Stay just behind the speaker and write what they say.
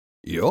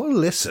You're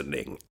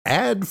listening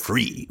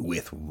ad-free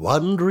with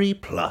Wondery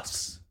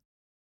Plus.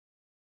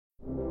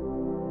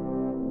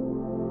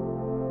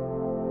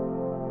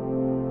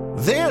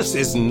 This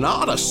is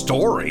not a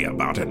story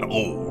about an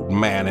old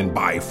man in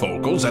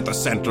bifocals at the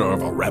center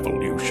of a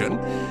revolution,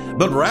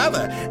 but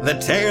rather the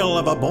tale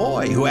of a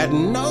boy who had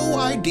no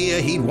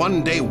idea he'd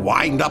one day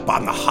wind up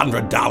on the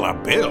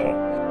 $100 bill.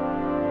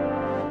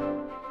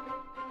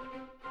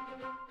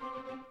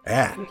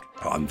 And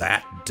on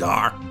that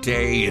dark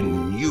day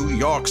in New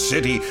York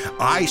City,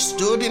 I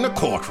stood in a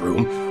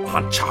courtroom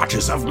on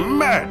charges of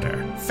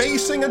murder,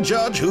 facing a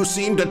judge who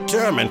seemed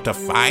determined to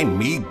find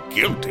me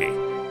guilty.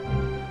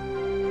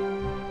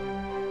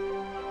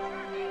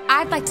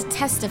 I'd like to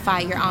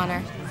testify, Your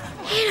Honor.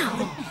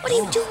 Hannah, what are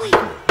you doing?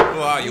 Who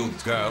are you,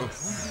 girl?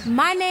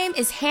 My name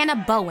is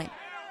Hannah Bowen.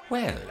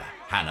 Well,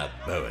 Hannah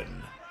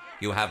Bowen,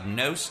 you have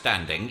no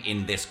standing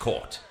in this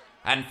court.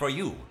 And for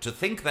you to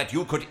think that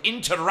you could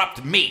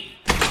interrupt me.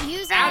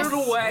 Out of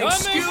the way.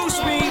 Excuse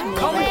me.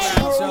 Coming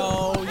through.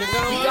 So, you're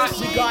going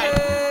to got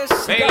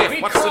this.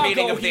 Bailiff, what's the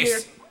meaning of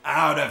this?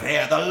 Out of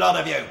here, the lot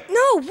of you.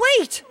 No,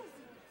 wait!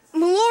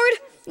 My lord,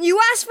 you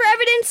asked for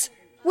evidence?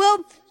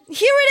 Well,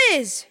 here it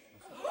is.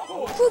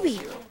 Ruby,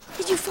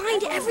 did you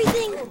find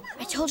everything?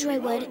 I told you I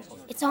would.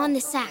 It's on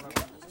the sack.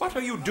 What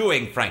are you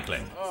doing,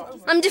 Franklin?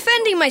 I'm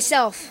defending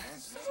myself.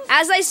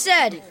 As I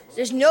said,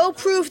 there's no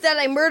proof that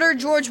I murdered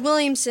George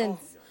Williamson.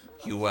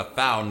 You were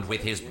found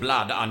with his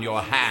blood on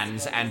your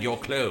hands and your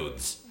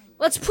clothes.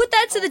 Let's put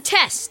that to the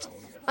test.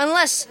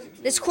 Unless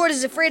this court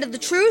is afraid of the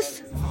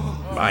truth.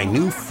 My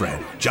new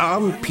friend,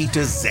 John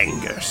Peter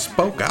Zenger,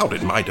 spoke out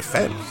in my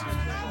defense.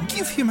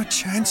 Give him a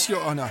chance,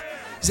 Your Honor.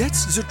 Let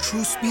the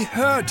truth be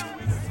heard.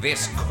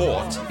 This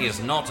court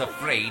is not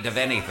afraid of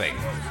anything.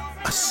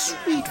 A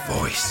sweet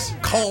voice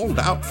called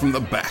out from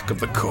the back of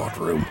the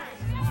courtroom.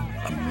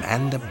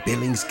 Amanda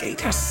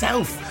Billingsgate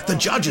herself, the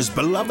judge's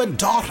beloved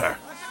daughter.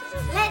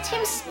 Let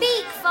him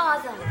speak,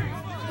 Father.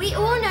 We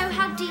all know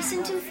how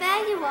decent and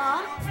fair you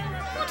are.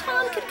 What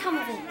harm could come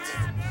of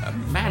it?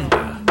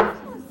 Amanda.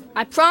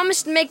 I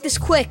promise to make this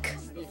quick.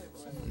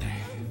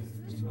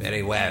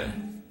 Very well.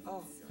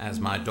 As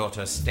my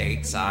daughter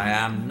states, I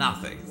am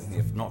nothing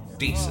if not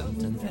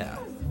decent and fair.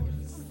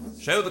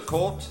 Show the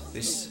court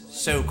this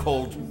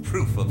so-called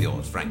proof of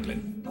yours,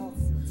 Franklin.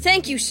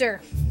 Thank you,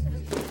 sir.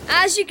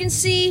 As you can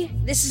see,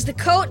 this is the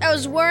coat I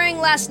was wearing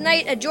last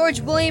night at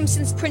George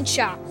Williamson's print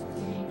shop.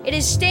 It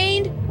is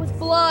stained with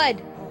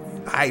blood.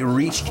 I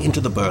reached into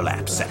the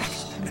burlap sack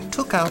and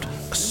took out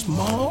a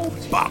small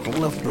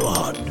bottle of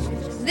blood.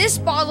 This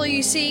bottle,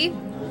 you see,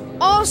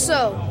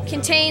 also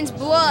contains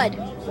blood.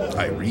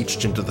 I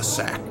reached into the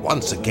sack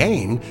once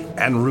again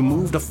and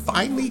removed a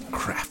finely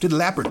crafted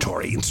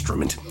laboratory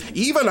instrument.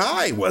 Even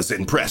I was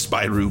impressed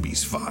by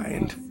Ruby's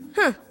find.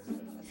 Huh.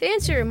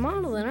 Fancier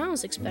model than I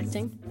was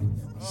expecting.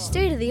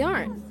 State of the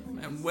art.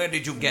 And where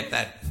did you get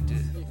that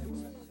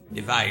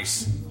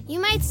device? You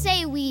might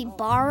say we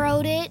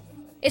borrowed it.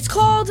 It's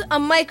called a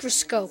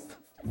microscope.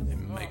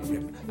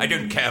 I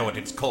don't care what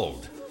it's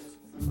called.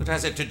 What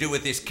has it to do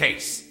with this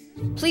case?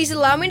 Please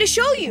allow me to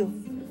show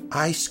you.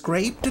 I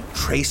scraped a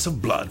trace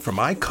of blood from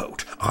my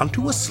coat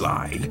onto a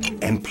slide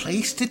and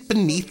placed it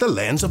beneath the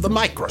lens of the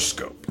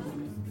microscope.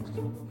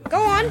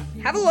 Go on,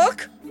 have a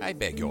look. I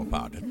beg your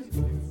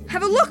pardon.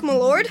 Have a look, my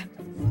lord.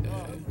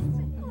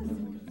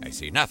 I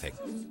see nothing.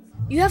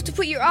 You have to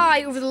put your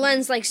eye over the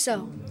lens like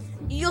so.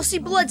 You'll see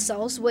blood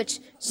cells, which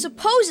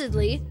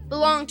supposedly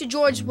belong to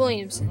George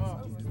Williamson.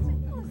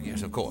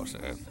 Yes, of course.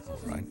 All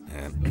right.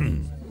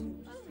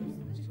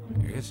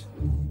 Yes.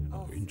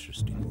 Oh,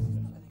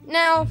 interesting.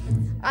 Now,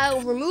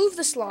 I'll remove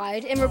the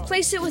slide and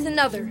replace it with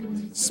another,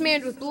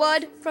 smeared with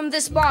blood from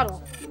this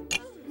bottle.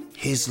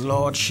 His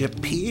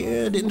lordship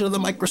peered into the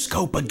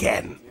microscope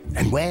again,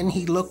 and when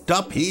he looked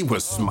up, he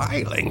was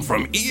smiling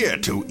from ear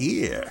to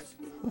ear.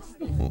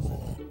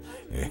 Well,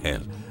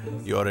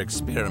 your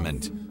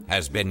experiment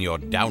has been your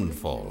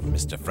downfall,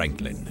 Mr.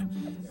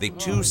 Franklin. The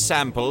two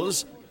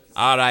samples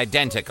are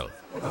identical.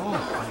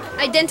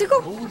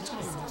 Identical?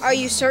 Are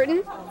you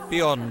certain?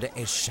 Beyond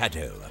a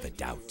shadow of a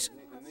doubt.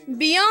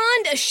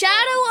 Beyond a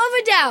shadow of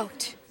a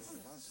doubt.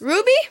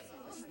 Ruby?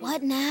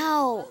 What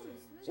now?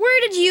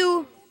 Where did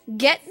you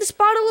get this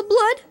bottle of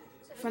blood?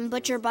 From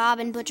Butcher Bob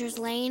in Butcher's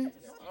Lane.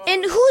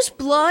 And whose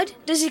blood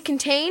does it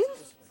contain?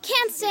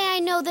 Can't say I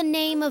know the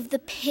name of the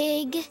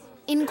pig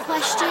in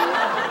question.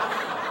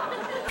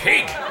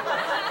 Pig?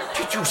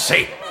 Did you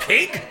say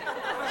pig?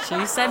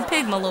 She said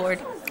pig, my lord.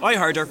 I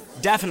heard her.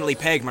 Definitely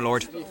pig, my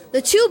lord.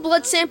 The two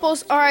blood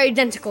samples are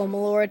identical, my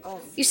lord.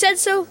 You said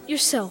so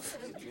yourself.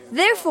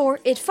 Therefore,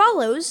 it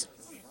follows,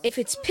 if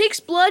it's pig's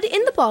blood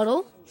in the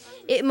bottle,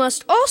 it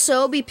must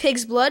also be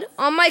pig's blood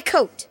on my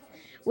coat.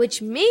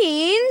 Which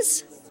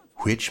means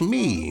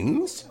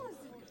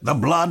the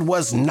blood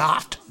was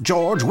not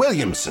George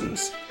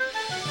Williamson's.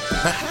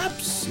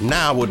 Perhaps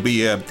now would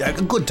be a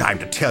good time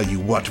to tell you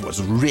what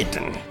was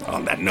written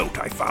on that note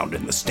I found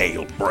in the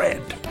stale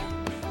bread.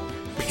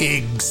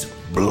 Pig's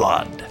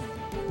blood.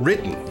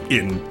 Written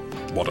in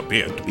what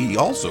appeared to be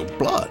also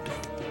blood.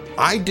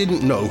 I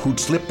didn't know who'd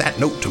slipped that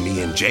note to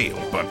me in jail,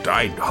 but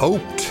I'd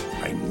hoped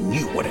I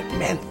knew what it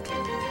meant.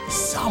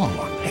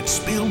 Someone had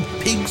spilled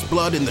pig's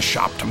blood in the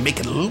shop to make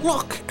it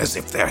look as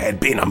if there had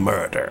been a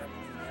murder.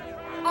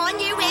 I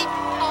knew it.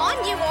 I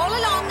knew all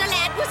along the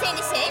lad was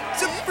innocent.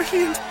 The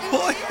brilliant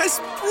boy has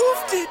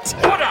proved it.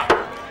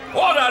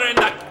 Order in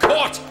the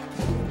court!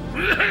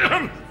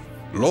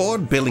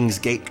 Lord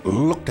Billingsgate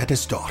looked at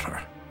his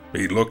daughter.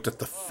 He looked at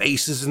the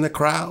faces in the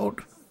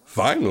crowd.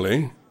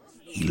 Finally,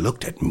 he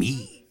looked at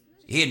me.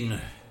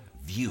 In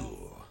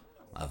view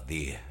of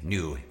the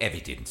new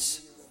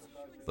evidence,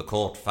 the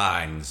court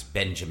finds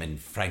Benjamin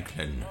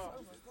Franklin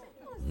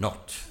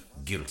not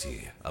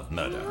guilty of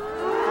murder.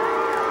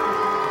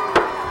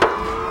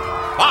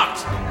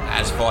 But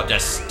as for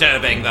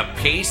disturbing the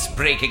peace,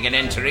 breaking and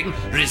entering,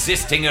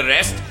 resisting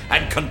arrest,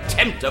 and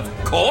contempt of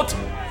court,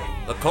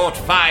 the court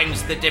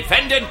finds the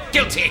defendant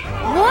guilty.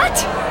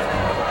 What?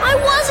 I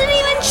wasn't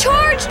even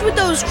charged with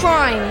those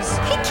crimes.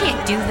 He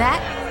can't do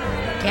that.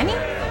 Can he?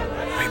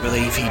 I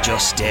believe he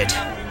just did.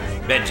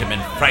 Benjamin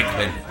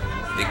Franklin,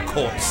 the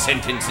court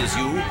sentences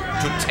you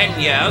to 10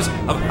 years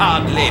of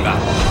hard labor.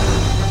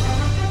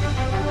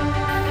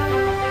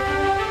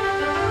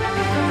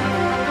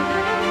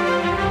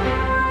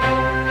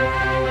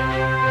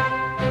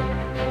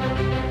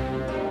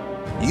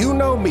 You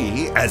know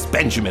me as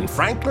Benjamin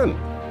Franklin,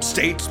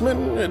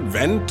 statesman,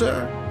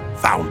 inventor,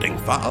 founding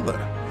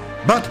father.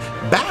 But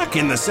back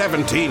in the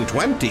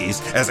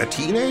 1720s, as a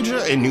teenager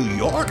in New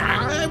York,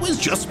 I was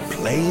just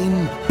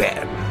plain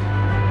Ben.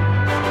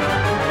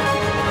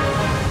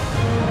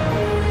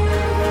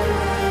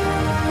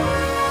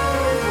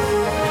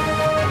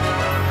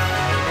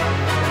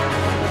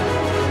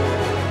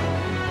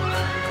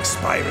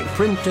 Aspiring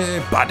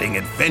printer, budding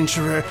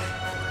adventurer,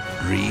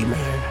 dreamer,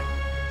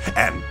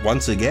 and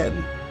once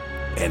again,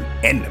 an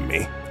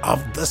enemy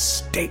of the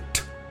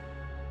state.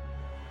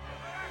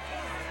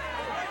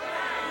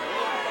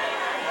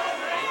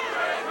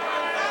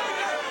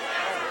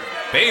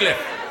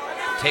 Bailiff,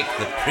 take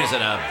the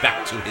prisoner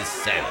back to his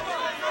cell.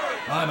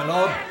 Aye, my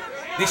lord.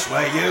 This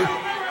way, you.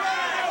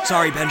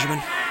 Sorry, Benjamin.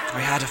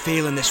 I had a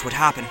feeling this would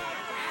happen.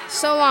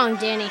 So long,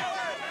 Danny.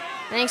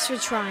 Thanks for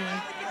trying.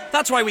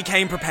 That's why we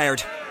came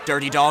prepared.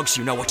 Dirty dogs,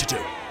 you know what to do.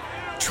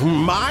 To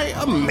my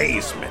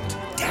amazement,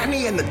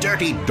 Danny and the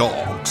dirty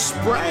dog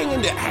sprang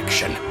into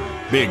action.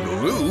 Big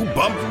Lou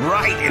bumped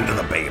right into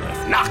the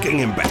bailiff, knocking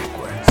him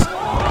backwards.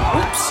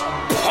 Oops!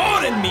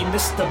 Pardon me,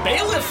 Mr.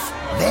 Bailiff!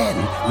 Then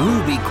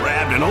Ruby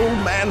grabbed an old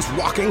man's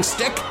walking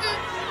stick.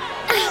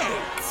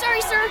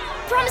 Sorry, sir.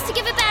 Promise to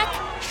give it back.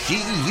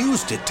 She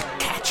used it to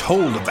catch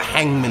hold of the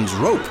hangman's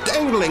rope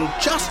dangling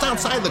just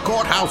outside the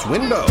courthouse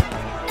window.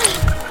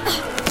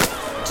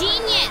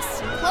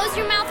 Genius! Close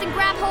your mouth and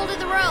grab hold of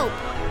the rope.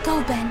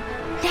 Go, Ben.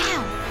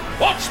 Now.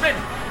 Watchman,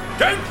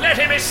 don't let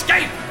him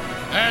escape!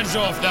 Hands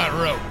off that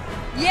rope.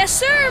 Yes,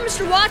 sir,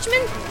 Mr.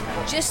 Watchman.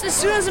 Just as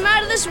soon as I'm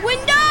out of this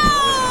window!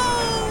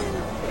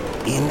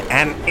 In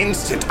an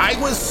instant, I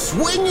was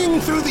swinging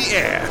through the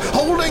air,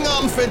 holding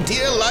on for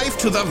dear life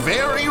to the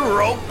very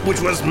rope which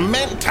was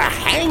meant to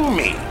hang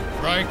me.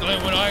 Franklin,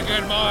 when I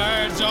get my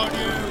hands on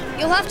you...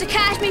 You'll have to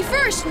catch me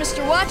first,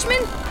 Mr.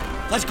 Watchman.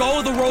 Let's go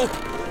with the rope.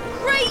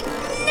 Great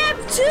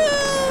Neptune!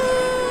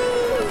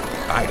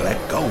 I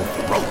let go of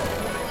the rope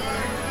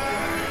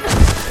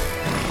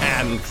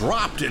and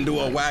dropped into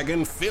a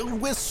wagon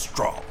filled with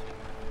straw.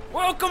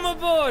 Welcome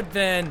aboard,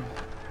 then.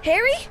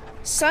 Harry?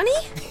 Sonny?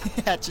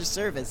 At your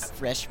service,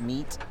 fresh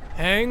meat.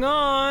 Hang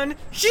on.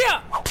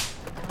 Yeah!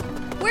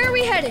 Where are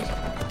we headed?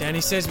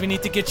 Danny says we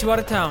need to get you out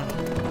of town.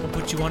 We'll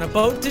put you on a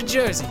boat to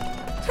Jersey.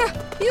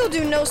 You'll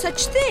do no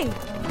such thing.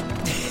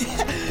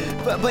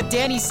 But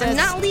Danny says... I'm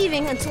not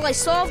leaving until I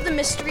solve the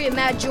mystery of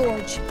Mad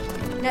George.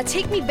 Now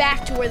take me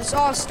back to where this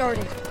all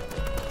started.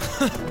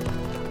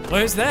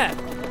 Where's that?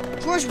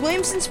 George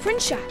Williamson's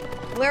print shop.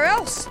 Where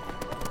else?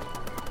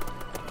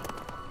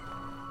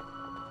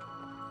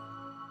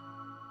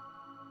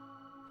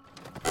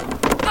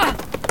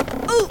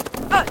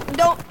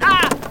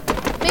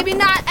 Maybe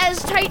not as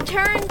tight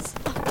turns.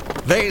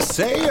 They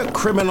say a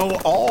criminal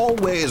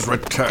always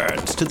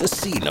returns to the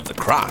scene of the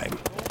crime.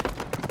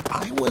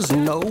 I was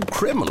no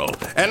criminal,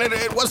 and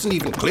it wasn't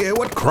even clear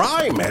what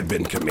crime had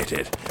been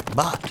committed.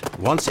 But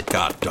once it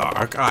got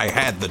dark, I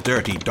had the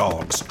dirty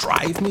dogs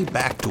drive me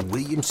back to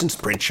Williamson's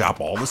print shop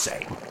all the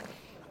same.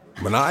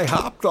 When I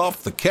hopped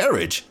off the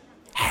carriage,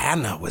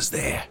 Hannah was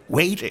there,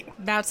 waiting.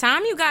 About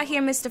time you got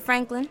here, Mr.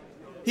 Franklin.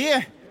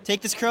 Here,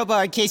 take this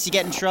crowbar in case you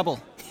get in trouble.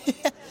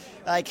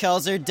 I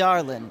calls her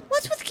Darlin'.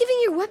 What's with giving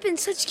your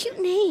weapons such cute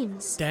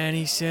names?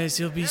 Danny says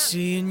he'll be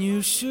seeing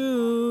you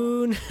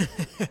soon.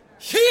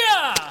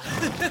 Yeah!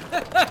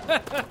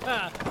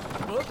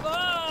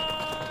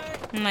 Bye-bye!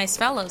 Nice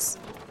fellows.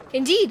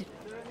 Indeed.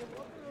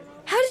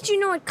 How did you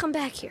know I'd come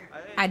back here?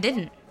 I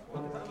didn't.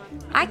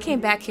 I came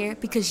back here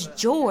because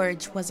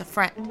George was a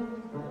friend.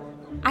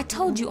 I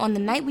told you on the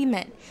night we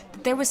met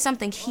that there was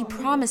something he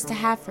promised to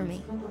have for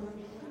me.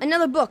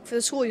 Another book for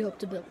the school you hope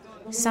to build.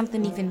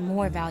 Something even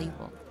more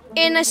valuable.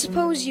 And I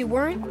suppose you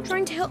weren't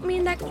trying to help me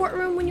in that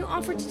courtroom when you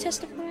offered to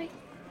testify?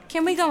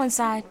 Can we go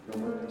inside?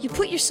 You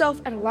put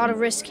yourself at a lot of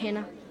risk,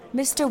 Hannah.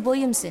 Mr.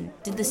 Williamson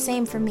did the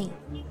same for me.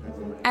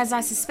 As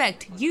I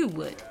suspect you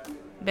would,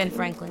 Ben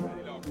Franklin.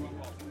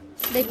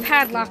 They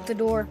padlocked the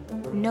door.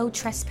 No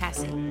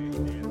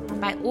trespassing.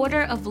 By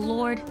order of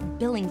Lord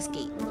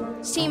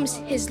Billingsgate. Seems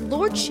his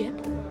lordship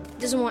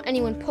doesn't want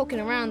anyone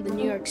poking around the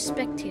New York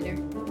Spectator.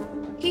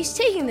 He's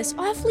taking this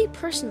awfully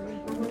personally,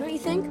 don't you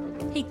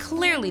think? He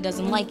clearly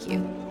doesn't like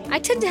you. I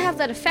tend to have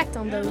that effect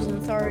on those in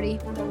authority.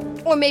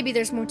 Or maybe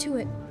there's more to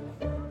it.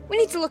 We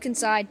need to look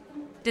inside.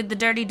 Did the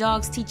dirty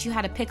dogs teach you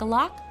how to pick a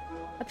lock?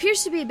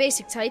 Appears to be a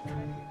basic type,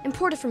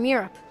 imported from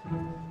Europe.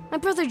 My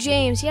brother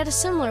James, he had a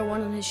similar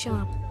one in his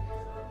shop.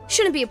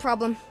 Shouldn't be a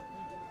problem.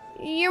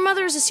 Your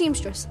mother is a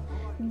seamstress.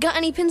 Got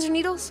any pins or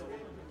needles?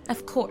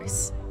 Of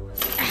course.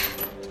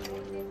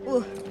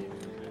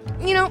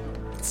 You know,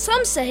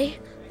 some say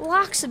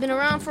locks have been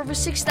around for over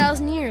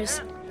 6,000 years.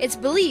 It's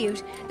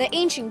believed that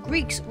ancient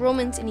Greeks,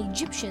 Romans, and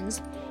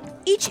Egyptians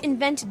each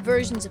invented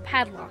versions of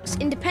padlocks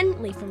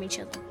independently from each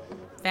other.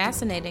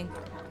 Fascinating.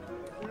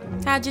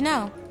 How'd you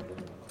know?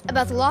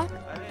 About the lock?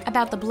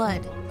 About the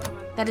blood.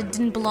 That it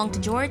didn't belong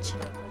to George?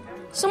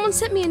 Someone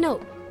sent me a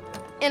note.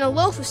 And a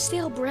loaf of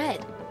stale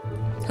bread.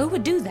 Who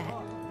would do that?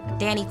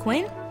 Danny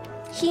Quinn?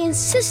 He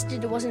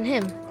insisted it wasn't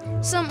him.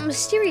 Some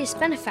mysterious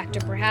benefactor,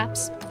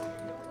 perhaps.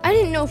 I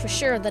didn't know for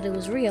sure that it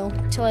was real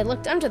until I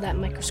looked under that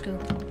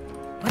microscope.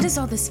 What does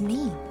all this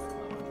mean?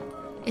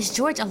 Is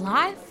George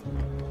alive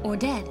or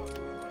dead?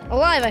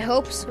 Alive, I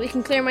hope, so we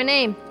can clear my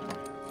name.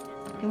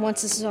 And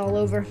once this is all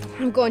over,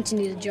 I'm going to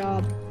need a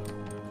job.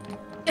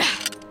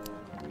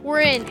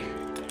 We're in.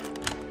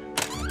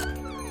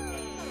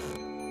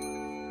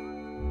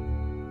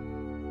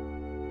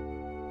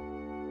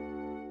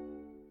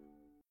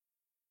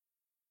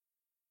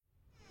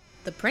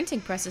 The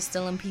printing press is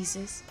still in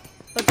pieces.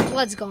 But the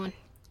blood's gone.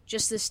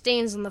 Just the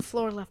stains on the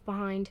floor left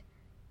behind.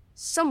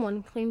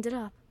 Someone cleaned it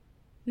up.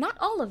 Not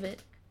all of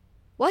it.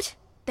 What?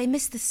 They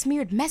missed the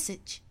smeared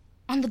message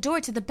on the door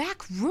to the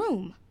back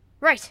room.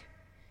 Right.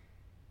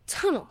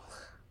 Tunnel.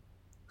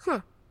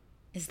 Huh.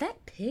 Is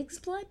that pig's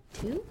blood,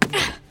 too?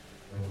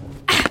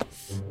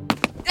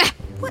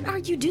 What are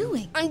you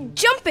doing? I'm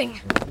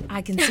jumping.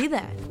 I can see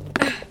that.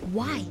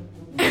 Why?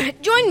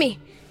 Join me.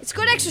 It's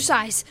good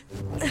exercise.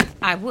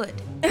 I would.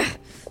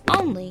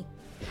 Only,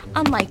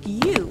 unlike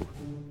you,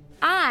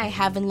 I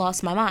haven't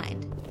lost my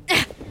mind.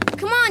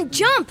 Come on,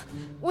 jump!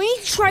 We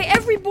need to try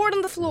every board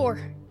on the floor.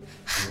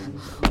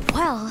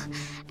 Well,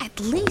 at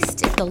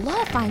least if the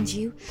law finds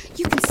you,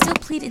 you can still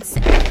plead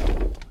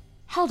insanity.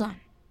 Hold on.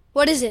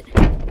 What is it?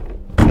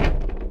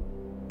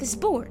 This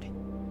board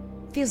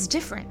feels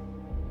different.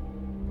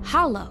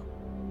 Hollow.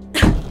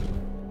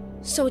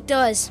 So it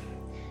does.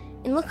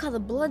 And look how the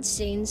blood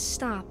stains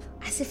stop.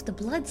 As if the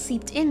blood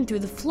seeped in through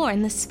the floor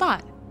in this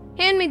spot.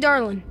 Hand me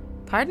Darlin.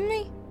 Pardon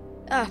me?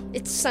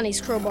 It's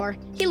Sonny's crowbar.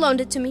 He loaned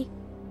it to me.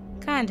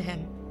 Kind to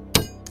him.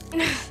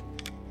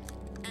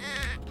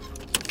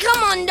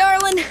 Come on,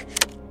 Darlin!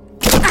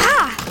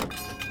 Ah!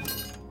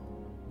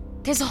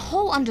 There's a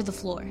hole under the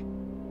floor.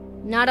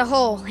 Not a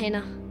hole,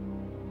 Hannah.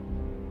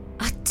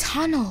 A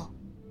tunnel.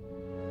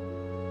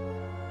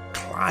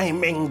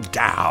 Climbing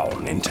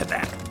down into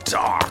that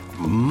dark,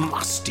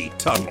 musty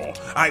tunnel,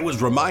 I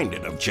was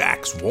reminded of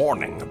Jack's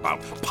warning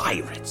about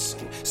pirates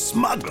and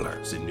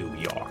smugglers in New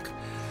York.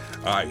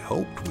 I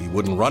hoped we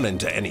wouldn't run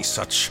into any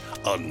such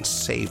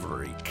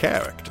unsavory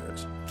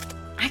characters.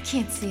 I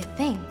can't see a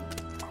thing.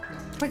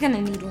 We're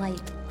gonna need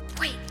light.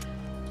 Wait,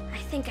 I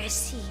think I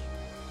see.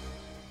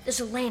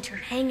 There's a lantern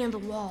hanging on the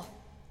wall.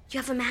 You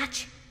have a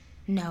match?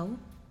 No,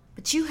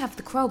 but you have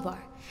the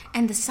crowbar,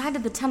 and the side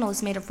of the tunnel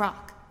is made of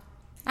rock.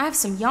 I have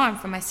some yarn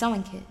for my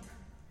sewing kit.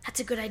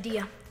 That's a good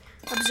idea.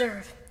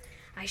 Observe.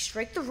 I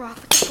strike the rock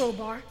with the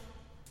crowbar.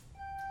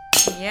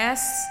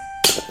 Yes,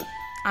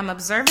 I'm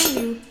observing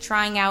you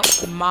trying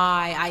out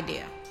my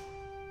idea.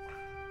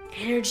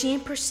 Energy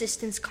and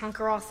persistence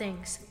conquer all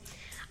things.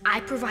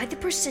 I provide the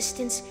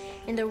persistence,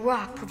 and the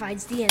rock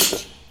provides the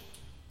energy.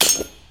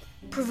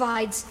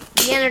 Provides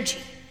the energy.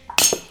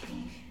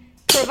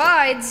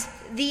 Provides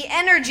the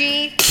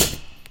energy.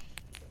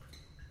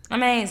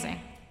 Amazing.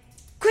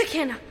 Quick,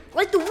 Hannah,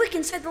 light the wick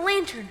inside the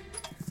lantern.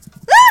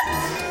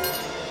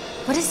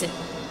 What is it?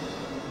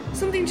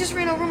 Something just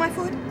ran over my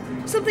foot.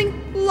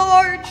 Something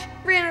large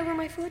ran over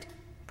my foot.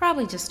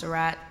 Probably just a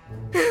rat.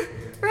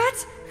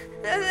 Rats?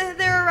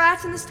 There are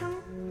rats in this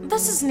tunnel?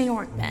 This is New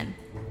York, Ben.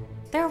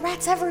 There are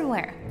rats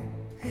everywhere.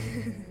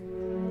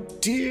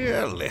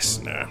 Dear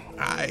listener,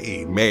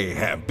 I may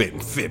have been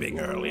fibbing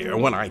earlier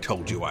when I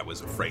told you I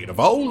was afraid of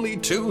only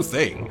two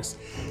things.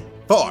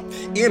 For,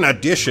 in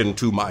addition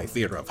to my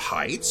fear of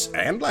heights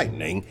and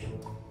lightning,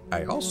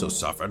 I also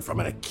suffered from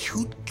an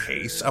acute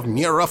case of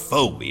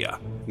murophobia,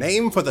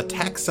 named for the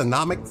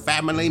taxonomic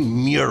family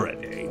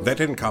Muridae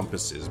that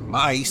encompasses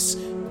mice,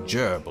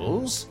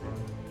 gerbils,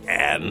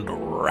 and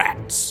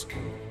rats.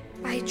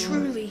 I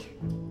truly,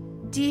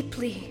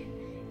 deeply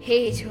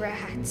hate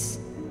rats.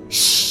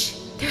 Shh!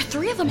 There are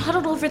 3 of them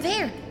huddled over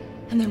there,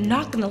 and they're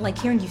not gonna like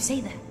hearing you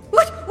say that.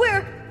 What?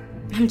 Where?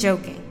 I'm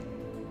joking.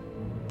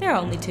 There are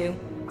only 2.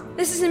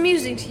 This is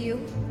amusing to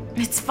you.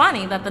 It's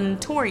funny that the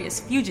notorious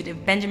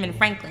fugitive Benjamin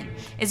Franklin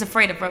is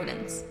afraid of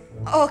rodents.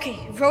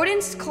 Okay,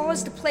 rodents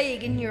caused the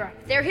plague in Europe.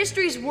 They're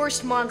history's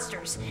worst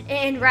monsters,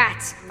 and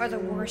rats are the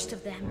worst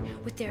of them,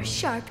 with their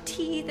sharp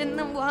teeth and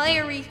the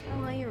wiry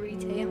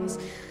tails.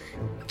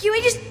 Can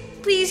we just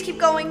please keep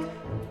going?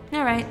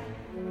 All right.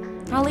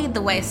 I'll lead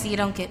the way so you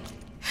don't get...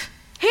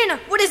 Hannah,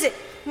 what is it?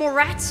 More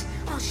rats?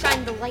 I'll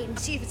shine the light and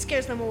see if it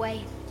scares them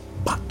away.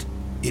 But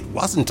it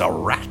wasn't a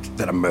rat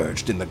that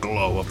emerged in the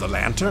glow of the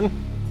lantern.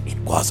 It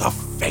was a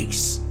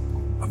face.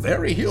 A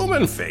very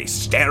human face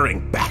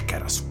staring back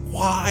at us,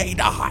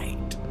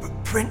 wide-eyed.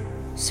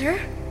 Sir?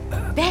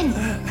 Ben!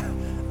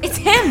 It's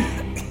him!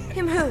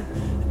 Him who?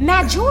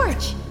 Mad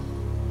George!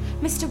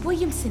 Mr.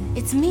 Williamson,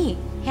 it's me,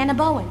 Hannah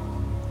Bowen.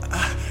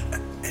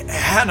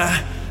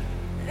 Hannah!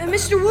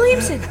 Mr.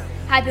 Williamson!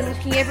 I've been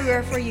looking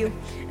everywhere for you.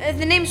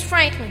 The name's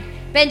Franklin.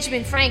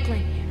 Benjamin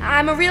Franklin.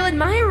 I'm a real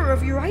admirer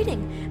of your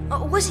writing.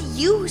 Was it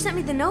you who sent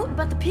me the note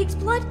about the pig's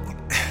blood?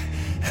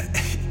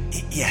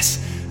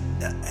 Yes.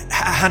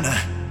 Hannah.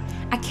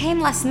 I came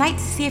last night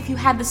to see if you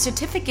had the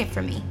certificate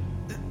for me.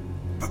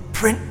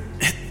 Print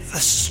the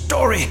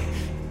story.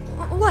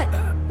 What?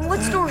 What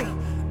story?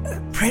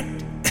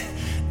 Print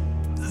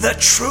the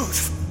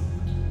truth.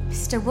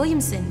 Mr.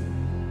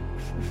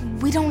 Williamson,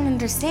 we don't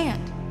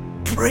understand.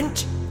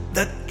 Print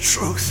the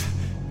truth.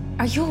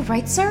 Are you all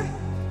right, sir?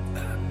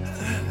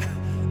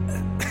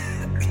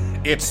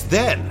 It's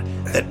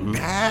then that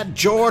Mad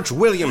George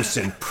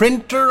Williamson,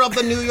 printer of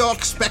the New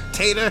York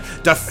Spectator,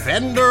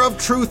 defender of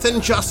truth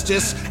and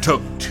justice,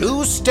 took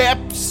 2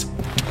 steps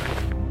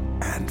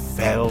and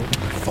fell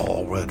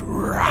forward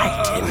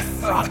right in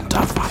front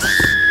of us.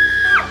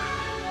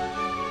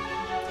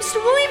 Mr.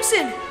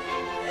 Williamson!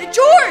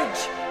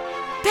 George!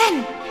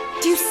 Ben,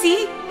 do you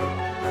see?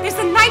 There's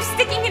a knife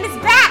sticking in his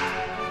back!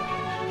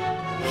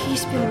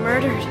 He's been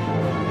murdered.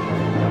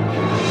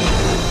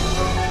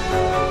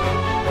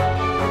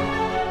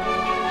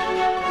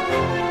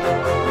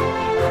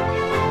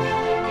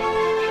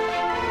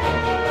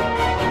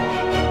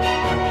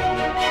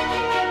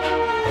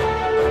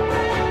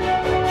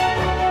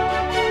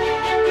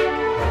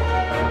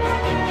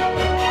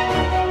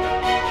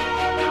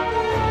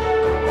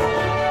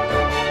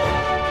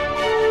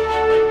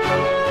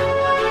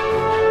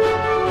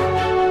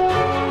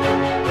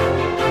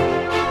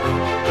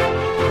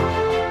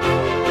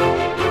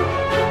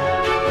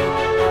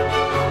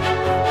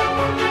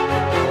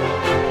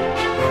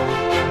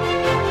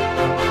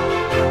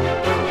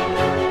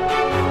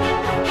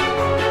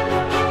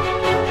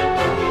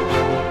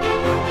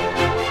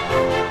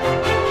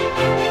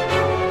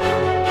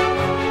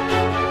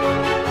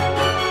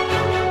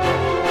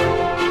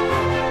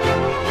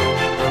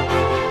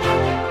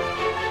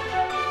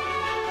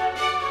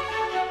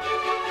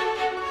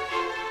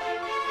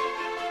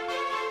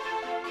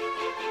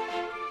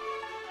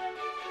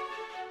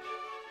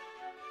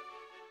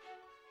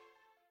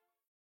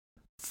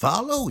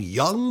 Follow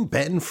Young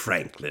Ben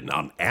Franklin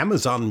on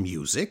Amazon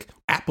Music,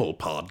 Apple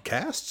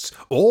Podcasts,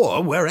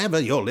 or wherever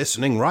you're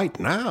listening right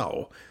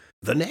now.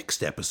 The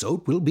next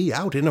episode will be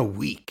out in a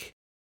week.